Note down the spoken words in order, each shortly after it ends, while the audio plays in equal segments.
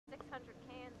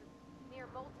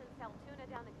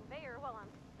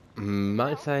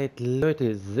Mahlzeit,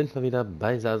 Leute, sind wir wieder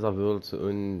bei Salsa World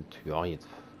und ja, jetzt.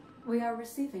 We are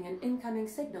receiving an incoming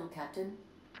signal, Captain.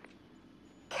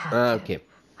 Okay.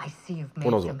 I see you've made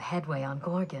Oder so. some headway on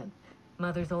Gorgon.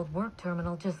 Mother's old work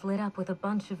terminal just lit up with a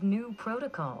bunch of new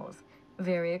protocols.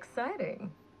 Very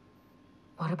exciting.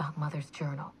 What about Mother's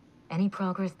journal? Any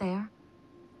progress there?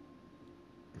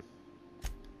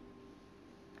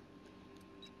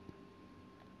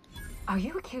 Are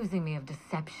you accusing me of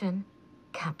deception?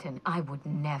 Captain, I would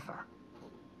never.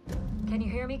 Can you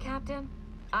hear me, Captain?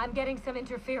 I'm getting some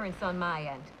interference on my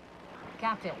end.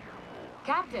 Captain!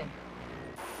 Captain!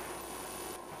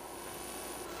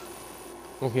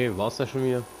 Okay, war's da schon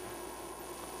wieder?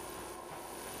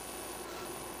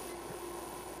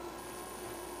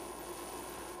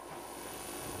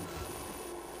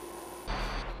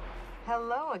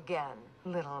 Hello again,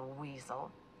 little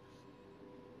weasel.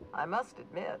 I must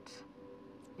admit,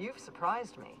 you've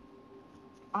surprised me.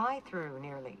 I threw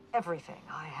nearly everything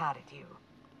I had at you,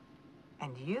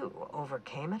 and you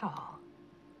overcame it all.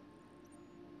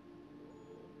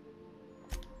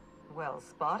 Well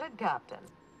spotted, Captain.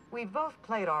 We've both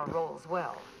played our roles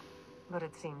well, but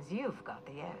it seems you've got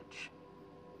the edge.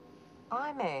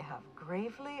 I may have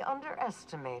gravely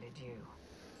underestimated you.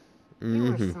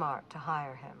 You were smart to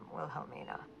hire him,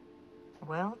 Wilhelmina.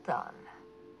 Well done.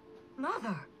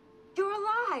 Mother! You're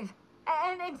alive!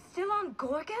 And still on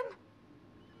Gorgon?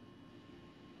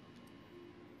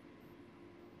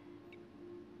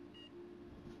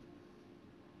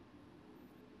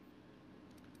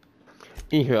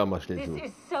 Ich höre mal schnell zu. This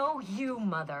is so you,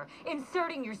 Mother.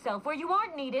 Inserting yourself where you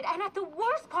aren't needed and at the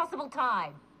worst possible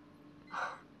time.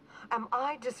 Am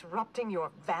I disrupting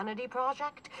your vanity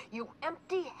project? You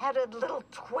empty-headed little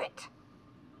twit!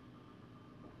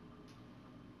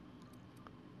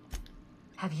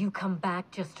 Have you come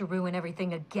back just to ruin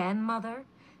everything again, Mother?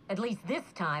 At least this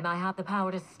time I have the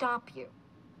power to stop you.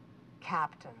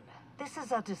 Captain, this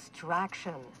is a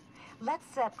distraction. Let's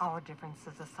set our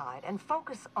differences aside and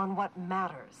focus on what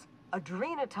matters.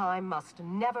 Adrena time must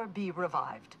never be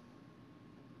revived.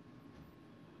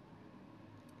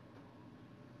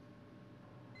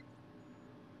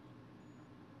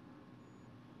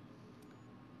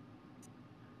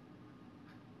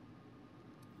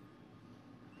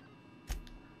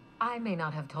 I may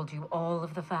not have told you all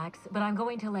of the facts, but I'm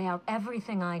going to lay out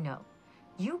everything I know.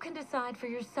 You can decide for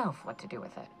yourself what to do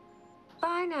with it.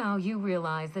 By now, you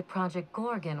realize that Project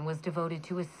Gorgon was devoted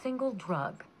to a single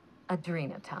drug,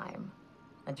 adrenatime.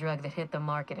 A drug that hit the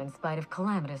market in spite of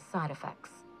calamitous side effects.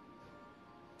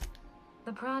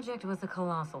 The project was a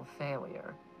colossal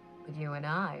failure, but you and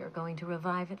I are going to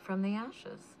revive it from the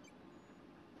ashes.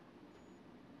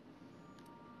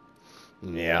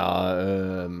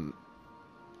 Ja,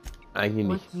 eigentlich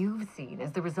What nicht. you've seen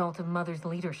is the result of Mother's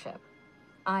leadership.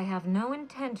 I have no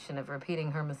intention of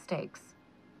repeating her mistakes.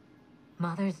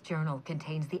 Mother's journal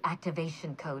contains the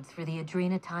activation codes for the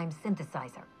adrenatime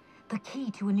synthesizer, the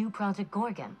key to a new Project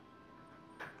Gorgon.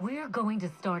 We're going to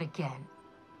start again,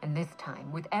 and this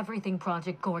time with everything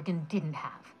Project Gorgon didn't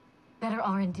have. Better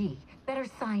R&D, better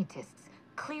scientists,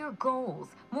 clear goals,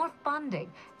 more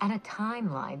funding, and a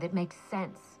timeline that makes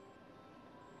sense.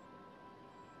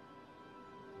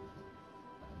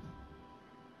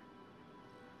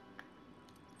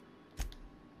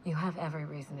 You have every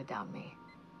reason to doubt me.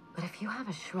 But if you have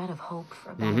a shred of hope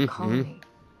for a better colony,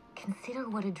 consider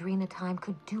what adrenatime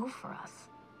could do for us.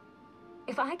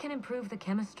 If I can improve the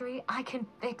chemistry, I can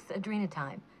fix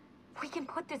adrenatime. We can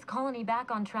put this colony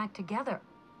back on track together.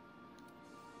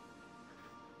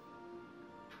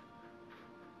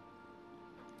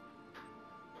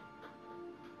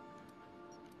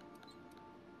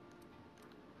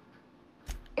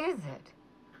 Is it?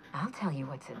 I'll tell you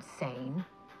what's insane.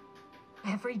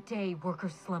 Every day,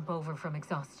 workers slump over from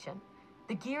exhaustion.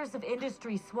 The gears of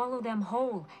industry swallow them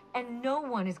whole, and no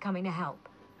one is coming to help.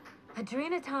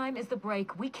 Adrenatime is the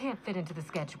break we can't fit into the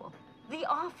schedule. The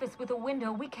office with a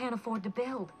window we can't afford to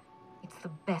build. It's the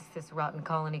best this rotten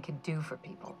colony can do for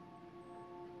people.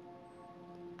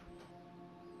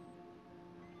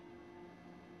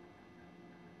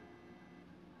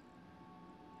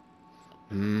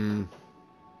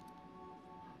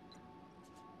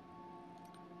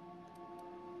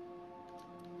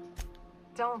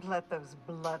 Don't let those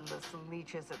bloodless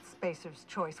leeches at Spacer's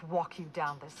Choice walk you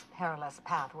down this perilous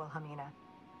path, Wilhelmina.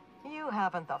 You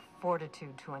haven't the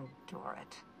fortitude to endure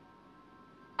it.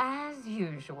 As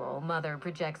usual, Mother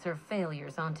projects her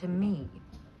failures onto me.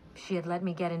 If she had let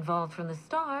me get involved from the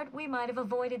start, we might have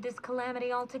avoided this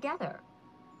calamity altogether.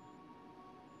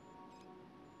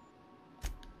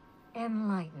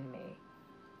 Enlighten me.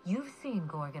 You've seen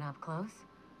Gorgon up close.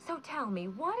 So tell me,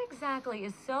 what exactly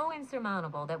is so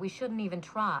insurmountable that we shouldn't even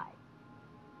try?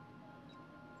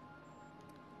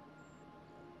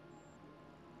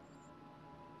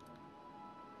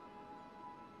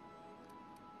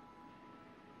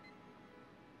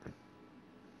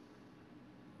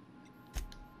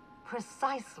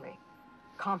 Precisely.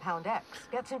 Compound X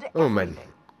gets into Oh, man.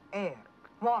 everything. Air,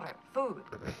 water, food.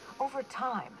 Over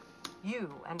time,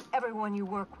 you and everyone you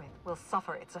work with will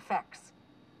suffer its effects.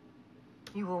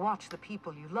 You will watch the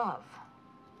people you love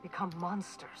become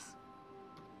monsters.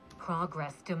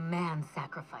 Progress demands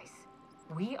sacrifice.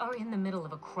 We are in the middle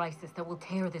of a crisis that will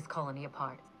tear this colony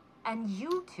apart. And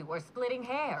you two are splitting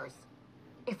hairs.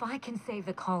 If I can save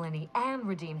the colony and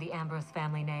redeem the Ambrose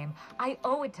family name, I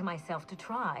owe it to myself to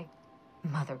try.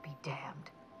 Mother be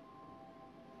damned.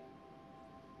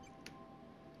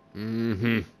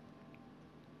 Mm-hmm.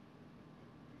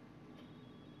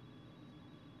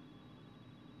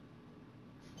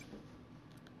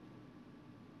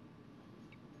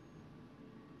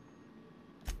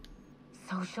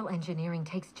 Social engineering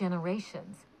takes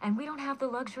generations, and we don't have the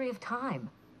luxury of time.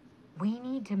 We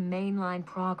need to mainline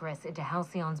progress into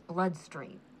Halcyon's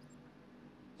bloodstream.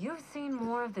 You've seen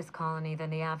more of this colony than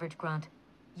the average grunt.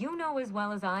 You know as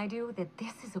well as I do that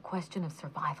this is a question of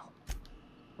survival.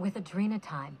 With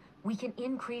Adrenatime, we can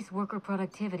increase worker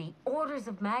productivity orders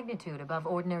of magnitude above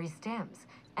ordinary stems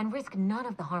and risk none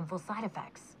of the harmful side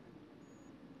effects.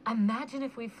 Imagine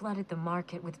if we flooded the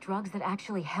market with drugs that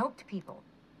actually helped people.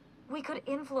 We could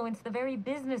influence the very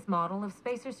business model of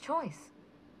Spacer's Choice.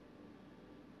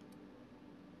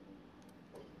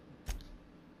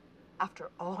 After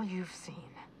all you've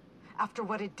seen, after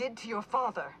what it did to your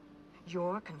father,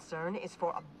 your concern is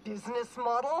for a business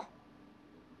model?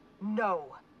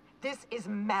 No, this is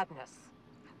madness.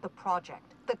 The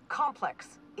project, the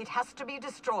complex, it has to be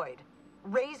destroyed,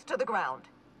 razed to the ground.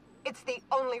 It's the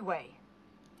only way.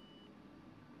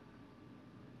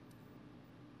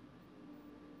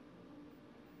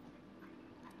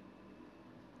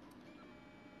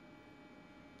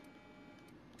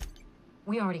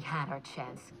 We already had our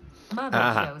chance. Mother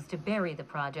chose to bury the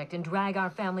project and drag our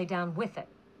family down with it.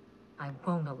 I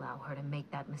won't allow her to make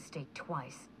that mistake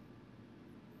twice.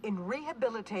 In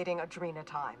rehabilitating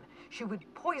Adrenatime, she would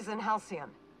poison Halcyon.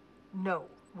 No,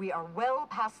 we are well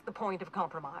past the point of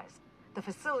compromise. The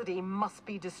facility must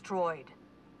be destroyed.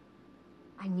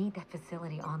 I need that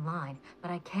facility online,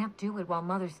 but I can't do it while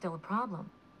Mother's still a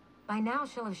problem. By now,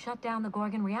 she'll have shut down the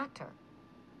Gorgon reactor.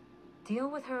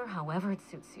 Deal with her however it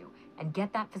suits you, and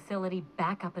get that facility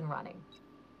back up and running.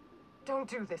 Don't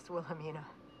do this, Wilhelmina.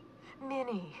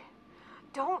 Minnie,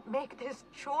 don't make this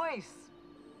choice.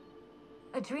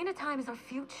 Adrenatime is our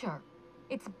future.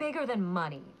 It's bigger than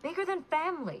money, bigger than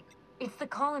family. It's the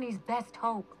colony's best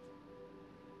hope.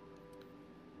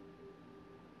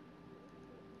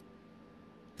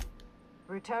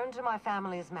 Return to my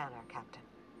family's manor, Captain.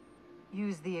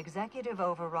 Use the executive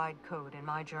override code in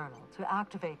my journal to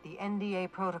activate the NDA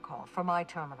Protocol for my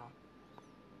terminal.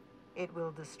 It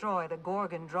will destroy the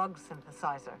Gorgon drug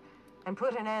synthesizer and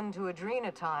put an end to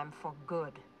Adrenatime for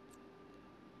good.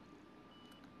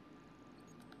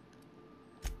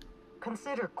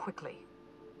 Consider quickly.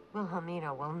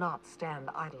 Wilhelmina will not stand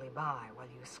idly by while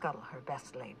you scuttle her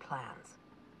best-laid plans.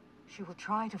 She will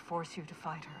try to force you to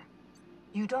fight her.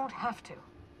 You don't have to.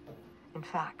 In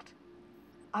fact,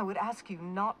 I would ask you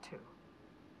not to.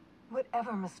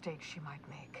 Whatever mistakes she might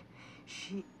make,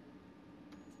 she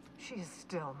is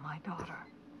still my daughter.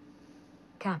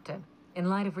 Captain, in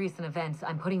light of recent events,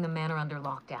 I'm putting the manor under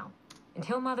lockdown.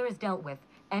 Until Mother is dealt with,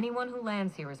 anyone who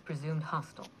lands here is presumed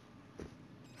hostile.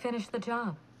 Finish the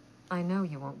job. I know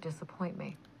you won't disappoint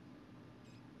me.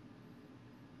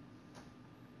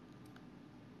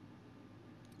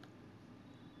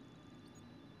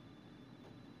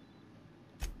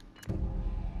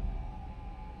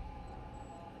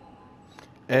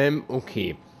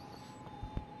 Okay.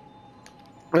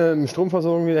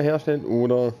 Stromversorgung wiederherstellen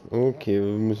oder... Okay,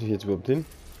 wo muss ich jetzt überhaupt hin?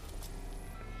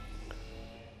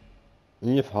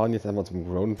 Wir fahren jetzt einmal zum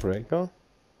Groundbreaker.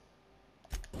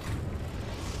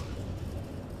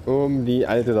 Um die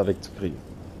alte da wegzukriegen.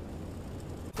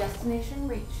 Destination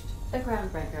reached. The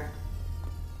Groundbreaker.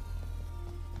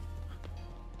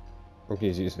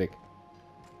 Okay, sie ist weg.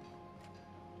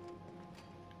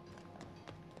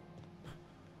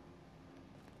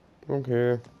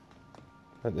 Okay.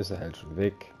 Dann ist er halt schon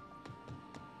weg.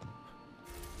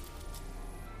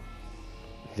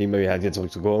 Fliegen wir halt jetzt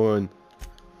zurück zu Gorgon.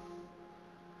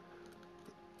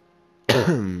 We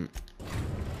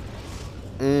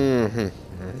are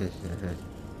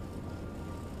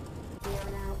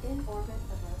now in orbit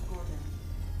above Gorgon.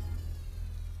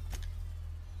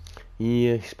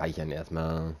 Hier speichern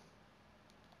erstmal.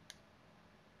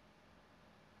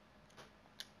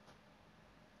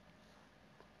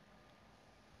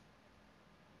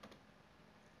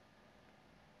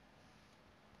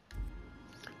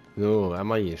 So,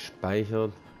 einmal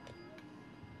gespeichert.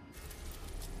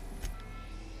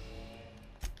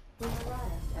 We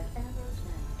arrived at Ambrose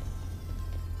now.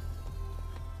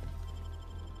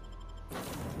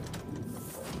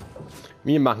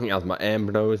 Wir machen erstmal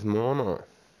Ambrose Mono.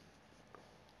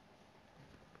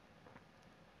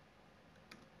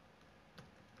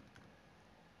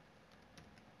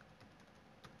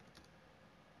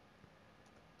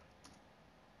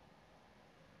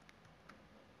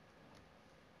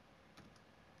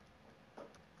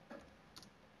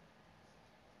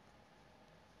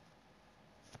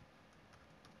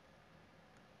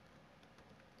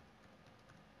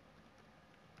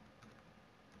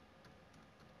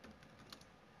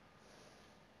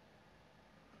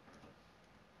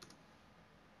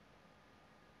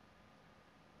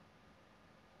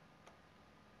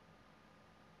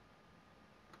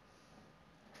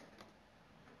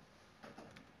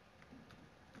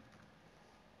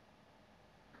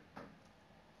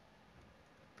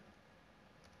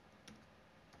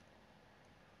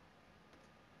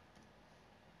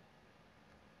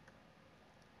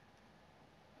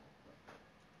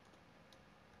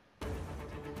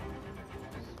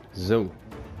 So.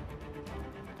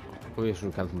 Oh, hier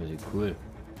schon ganz Musik, cool.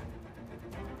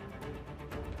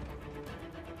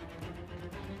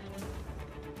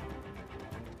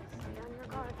 Stay on your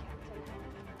guard, Captain.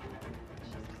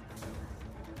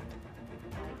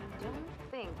 I don't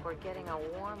think we're getting a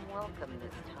warm welcome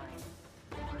this time.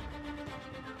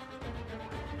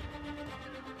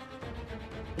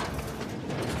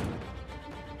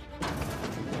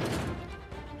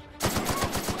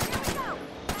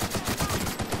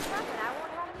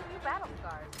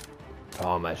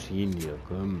 Oh, Maschinen hier,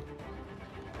 komm.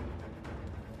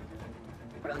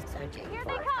 Here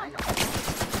they come!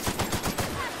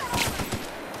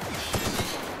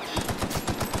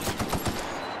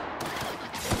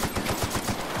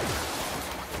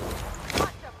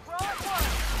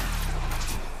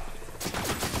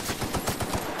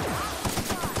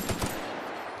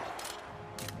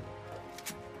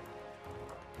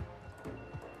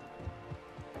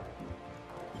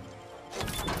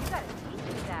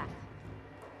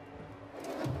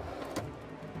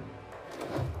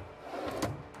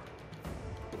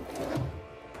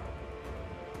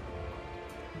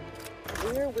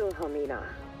 Dear Wilhelmina,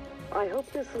 I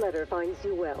hope this letter finds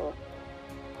you well.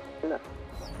 No,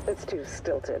 it's too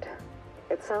stilted.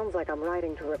 It sounds like I'm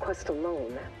writing to request a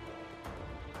loan.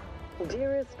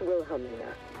 Dearest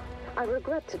Wilhelmina, I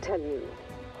regret to tell you...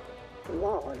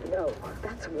 Law, no,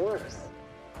 that's worse.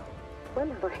 When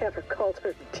have I ever called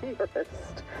her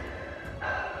dearest?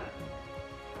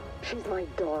 She's my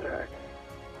daughter.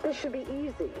 This should be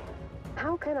easy.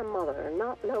 How can a mother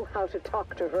not know how to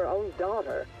talk to her own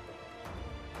daughter?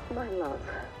 My love,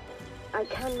 I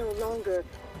can no longer...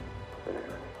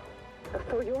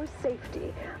 For your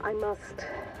safety, I must...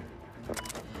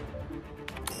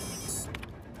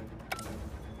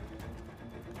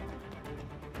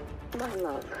 My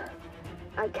love,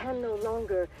 I can no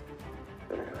longer...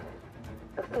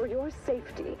 For your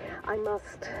safety, I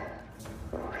must...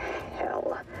 Oh,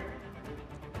 hell.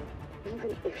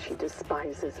 Even if she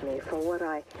despises me for what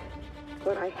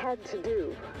I had to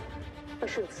do, I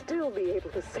should still be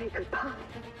able to say goodbye.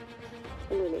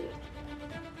 Minnie,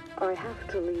 I have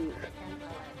to leave,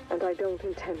 and I don't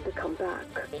intend to come back.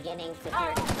 Beginning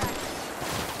security.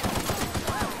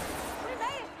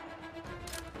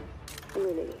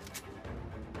 Minnie,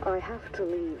 I have to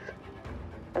leave,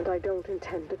 and I don't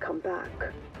intend to come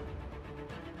back.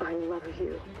 I love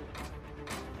you.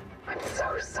 I'm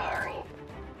so sorry.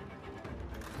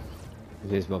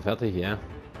 Sie ist mal fertig, ja?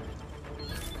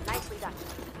 Nicely done.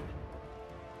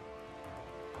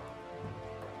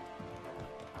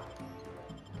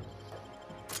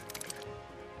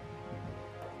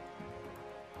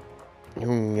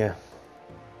 Junge.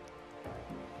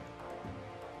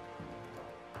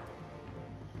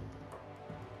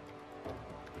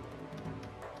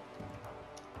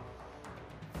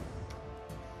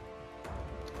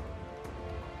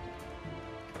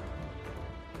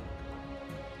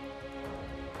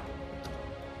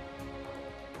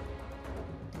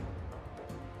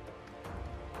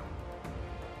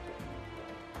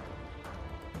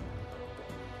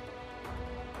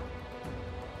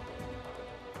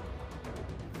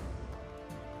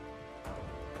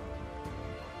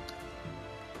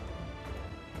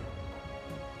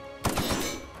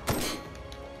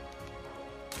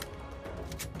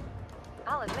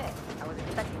 I'll admit, I was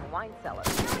expecting a wine cellar.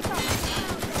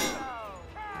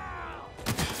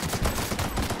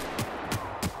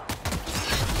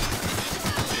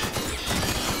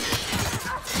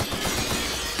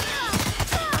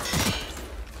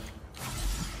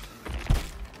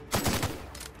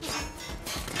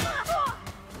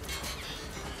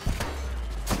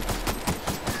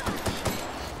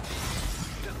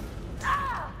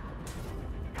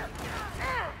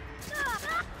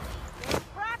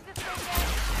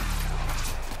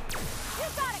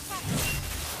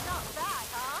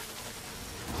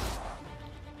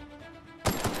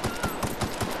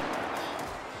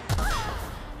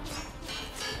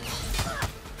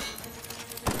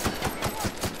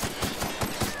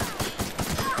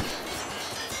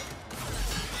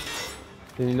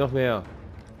 Sind die noch mehr?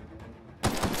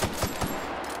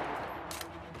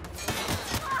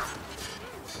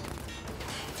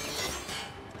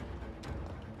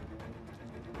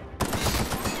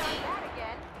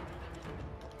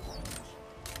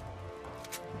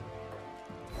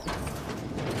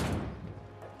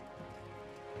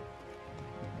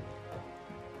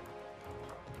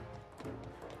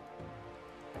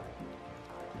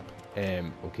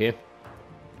 Okay.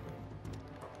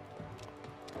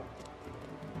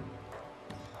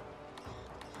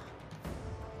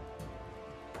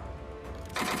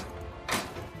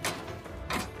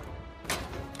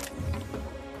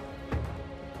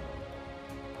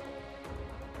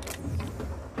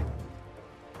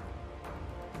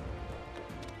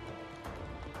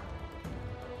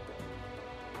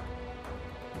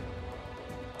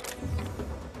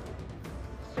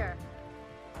 Sure.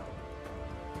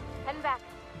 Heading back.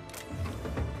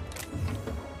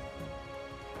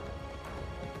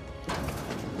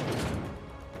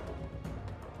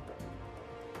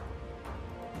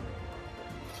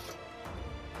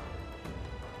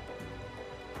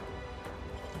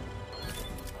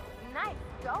 Nice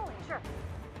going. Sure.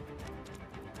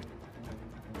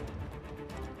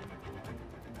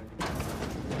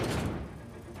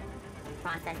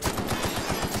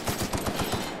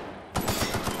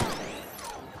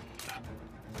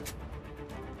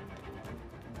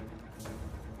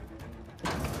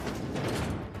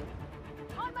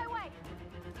 On my way.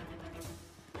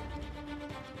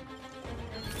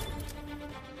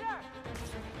 Sure.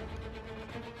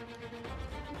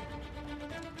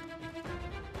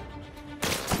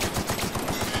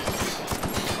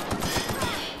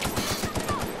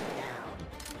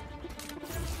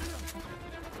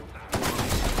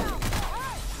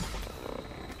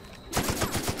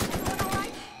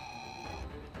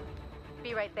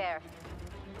 Be right there.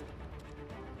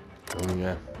 Oh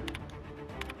yeah.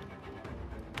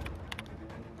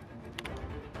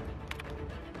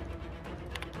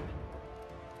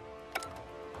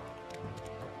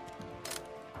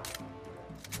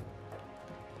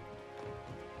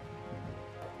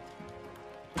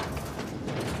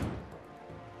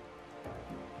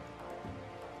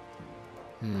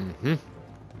 Mhm.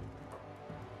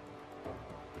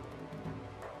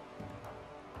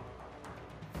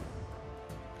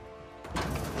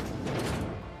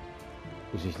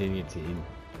 Muss ich den jetzt hier hin?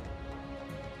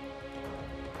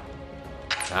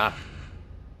 Ah.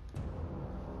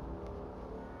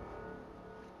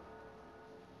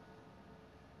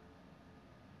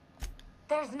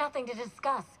 There's nothing to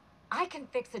discuss. I can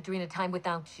fix Adrenatime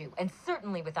without you, and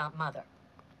certainly without Mother.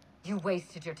 You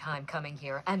wasted your time coming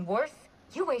here, and worse,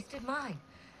 you wasted mine.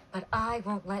 But I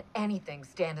won't let anything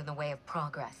stand in the way of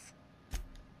progress.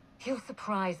 You'll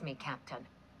surprise me, Captain.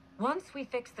 Once we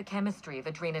fix the chemistry of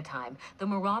Adrenatime, the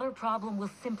Marauder problem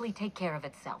will simply take care of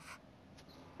itself.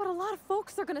 But a lot of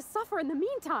folks are gonna suffer in the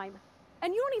meantime.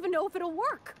 And you don't even know if it'll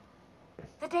work.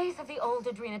 The days of the old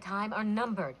Adrenatime are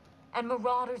numbered, and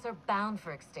Marauders are bound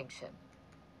for extinction.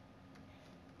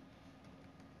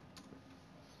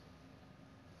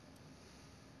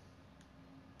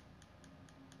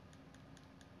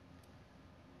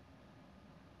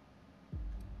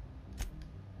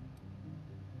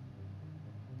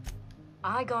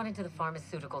 I got into the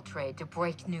pharmaceutical trade to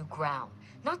break new ground,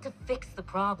 not to fix the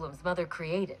problems Mother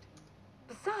created.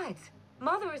 Besides,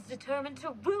 Mother is determined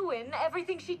to ruin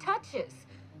everything she touches.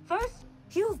 First,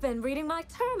 you've been reading my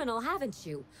terminal, haven't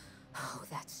you? Oh,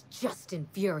 that's just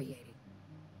infuriating.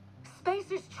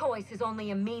 Spacer's choice is only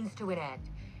a means to an end.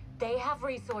 They have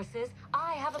resources,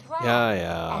 I have a plan.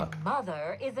 Yeah. And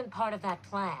Mother isn't part of that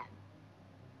plan.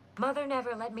 Mother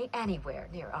never let me anywhere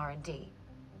near R&D.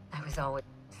 I was always...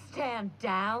 Stand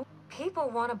down. People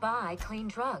want to buy clean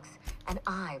drugs, and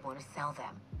I want to sell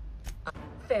them.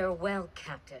 Farewell,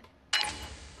 Captain.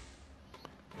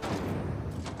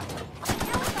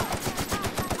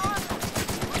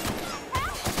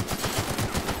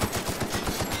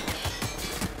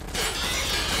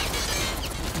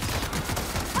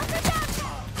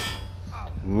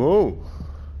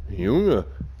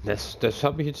 Das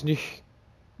habe ich jetzt nicht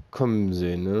kommen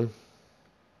sehen, ne?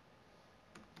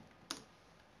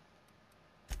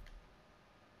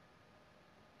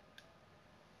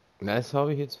 Das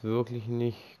habe ich jetzt wirklich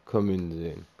nicht kommen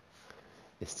sehen.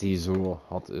 Dass die so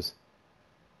hart ist.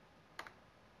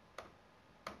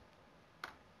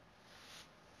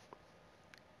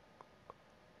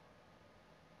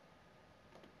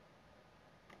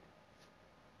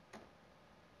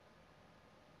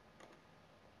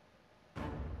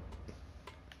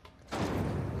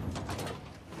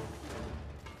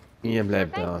 Ihr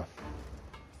bleibt da.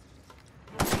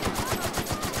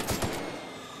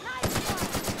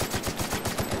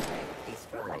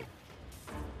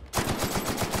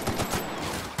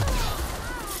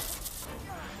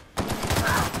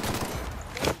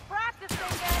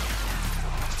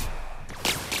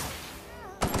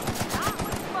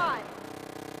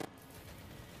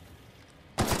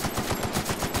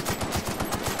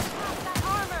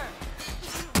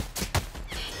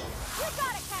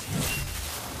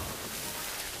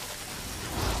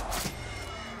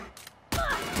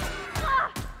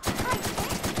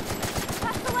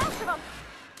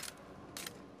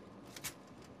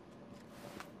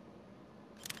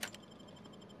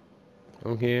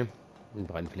 Okay, ein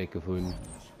Brandfleck gefunden.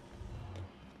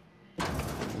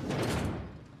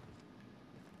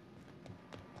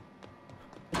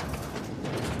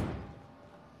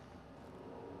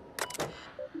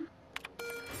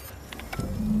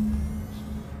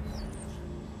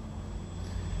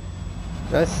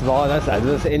 Das war das,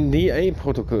 also das NDA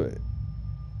Protokoll.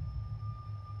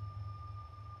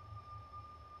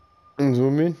 Und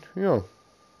somit, ja.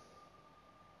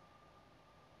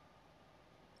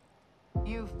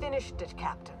 You've finished it,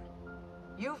 Captain.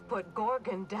 You've put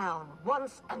Gorgon down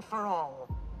once and for all.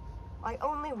 I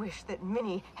only wish that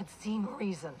Minnie had seen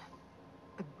reason.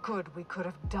 The good we could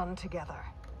have done together.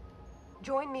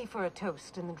 Join me for a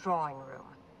toast in the drawing room.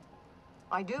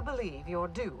 I do believe you're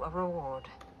due a reward.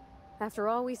 After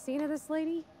all we've seen of this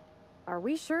lady, are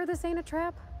we sure this ain't a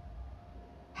trap?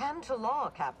 Hand to law,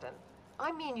 Captain.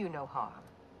 I mean you no harm.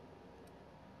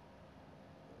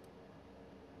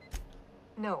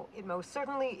 No, it most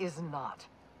certainly is not.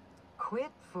 Quit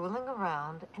fooling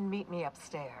around and meet me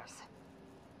upstairs.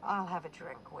 I'll have a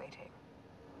drink waiting.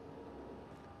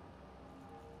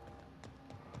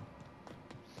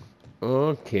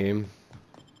 Okay.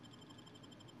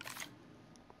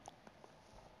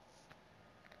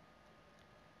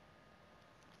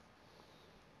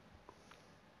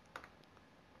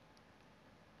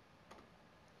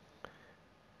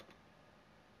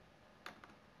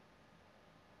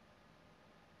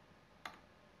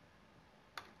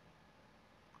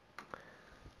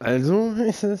 Also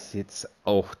ist es jetzt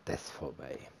auch das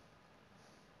vorbei.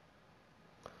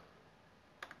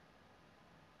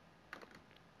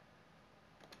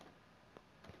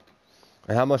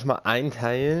 Dann haben wir schon mal einen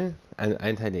Teil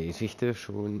der Geschichte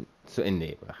schon zu Ende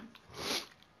gebracht.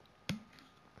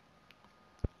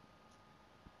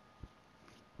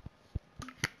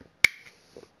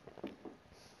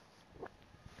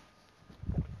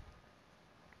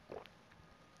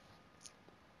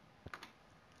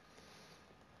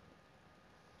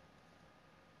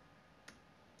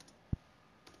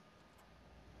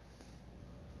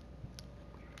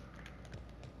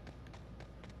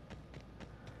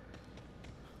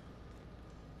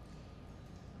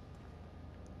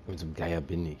 Und so ein Geier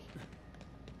bin ich.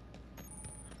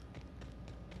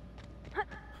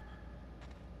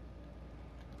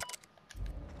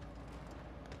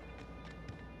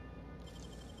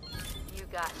 You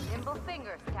got nimble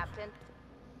fingers, Captain.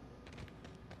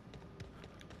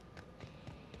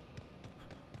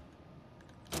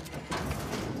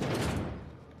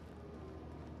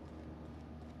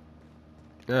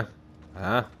 Ja.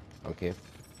 Ah, okay.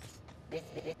 This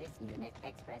unit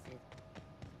expresses.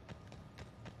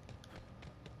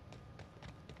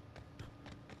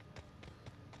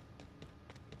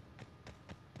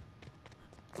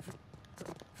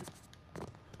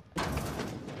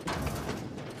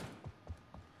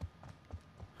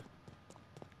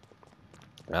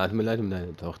 Ja, tut mir leid um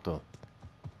deine Tochter.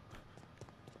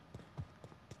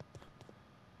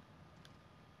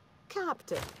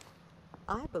 Captain,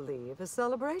 I believe a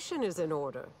celebration is in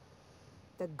order.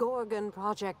 The Gorgon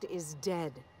project is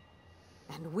dead,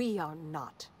 and we are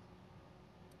not.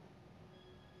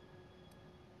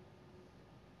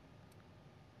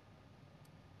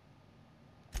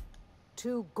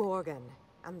 To Gorgon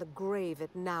and the grave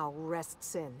it now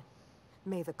rests in.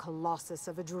 May the Colossus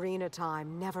of Adrena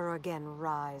time never again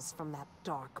rise from that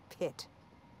dark pit.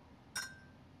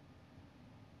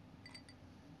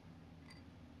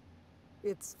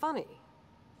 It's funny.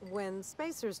 When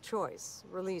Spacer's Choice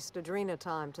released Adrena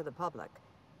Time to the public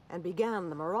and began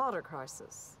the Marauder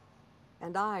crisis,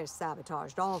 and I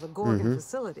sabotaged all the Gorgon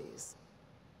facilities,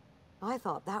 I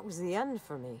thought that was the end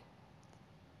for me.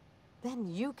 Then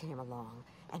you came along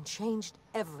and changed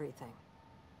everything.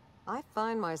 I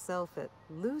find myself at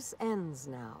loose ends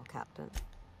now, Captain.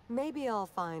 Maybe I'll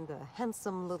find a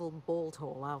handsome little bolt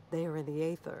hole out there in the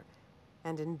aether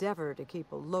and endeavor to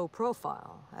keep a low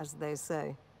profile, as they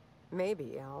say.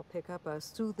 Maybe I'll pick up a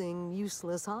soothing,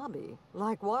 useless hobby,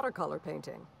 like watercolor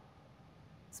painting.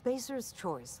 Spacer's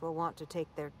Choice will want to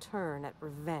take their turn at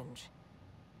revenge,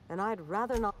 and I'd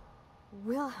rather not...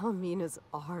 Wilhelmina's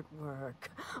artwork.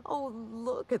 Oh,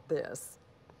 look at this.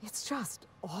 It's just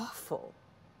awful.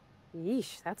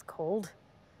 Yeesh, that's cold.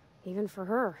 Even for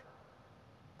her.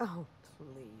 Oh,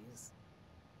 please.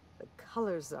 The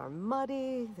colors are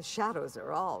muddy, the shadows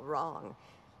are all wrong,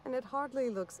 and it hardly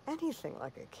looks anything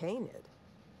like a canid.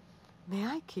 May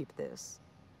I keep this?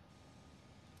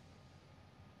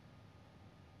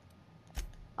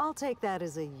 I'll take that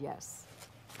as a yes.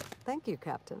 Thank you,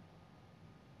 Captain.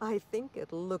 I think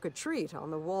it'll look a treat on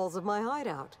the walls of my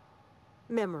hideout.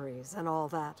 Memories and all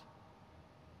that.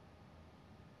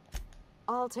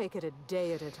 I'll take it a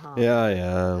day at a time. Ja,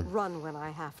 ja. Run when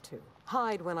I have to.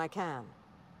 Hide when I can.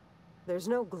 There's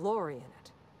no glory in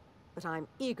it, but I'm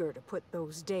eager to put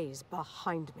those days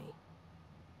behind me.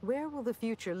 Where will the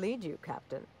future lead you,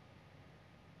 Captain?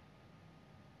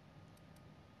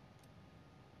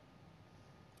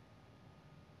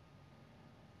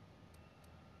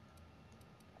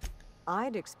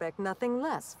 I'd expect nothing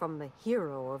less from the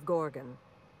hero of Gorgon.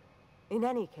 In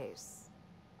any case,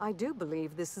 I do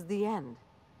believe this is the end.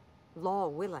 Law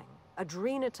willing,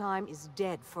 Adrena Time is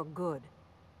dead for good,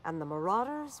 and the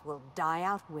Marauders will die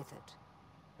out with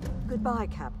it. Goodbye,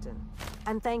 Captain,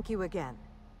 and thank you again.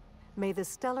 May the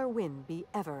stellar wind be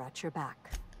ever at your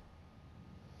back.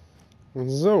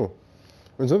 So.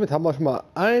 Und somit haben wir schon mal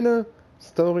eine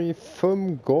Story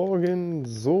vom Gorgon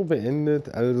so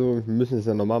beendet. Also, wir müssen es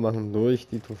ja normal machen durch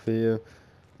die Trophäe.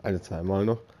 Also zweimal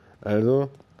noch. Also,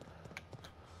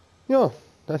 ja,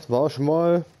 das war schon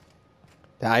mal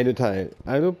der eine Teil.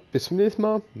 Also, bis zum nächsten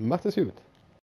Mal. Macht es gut.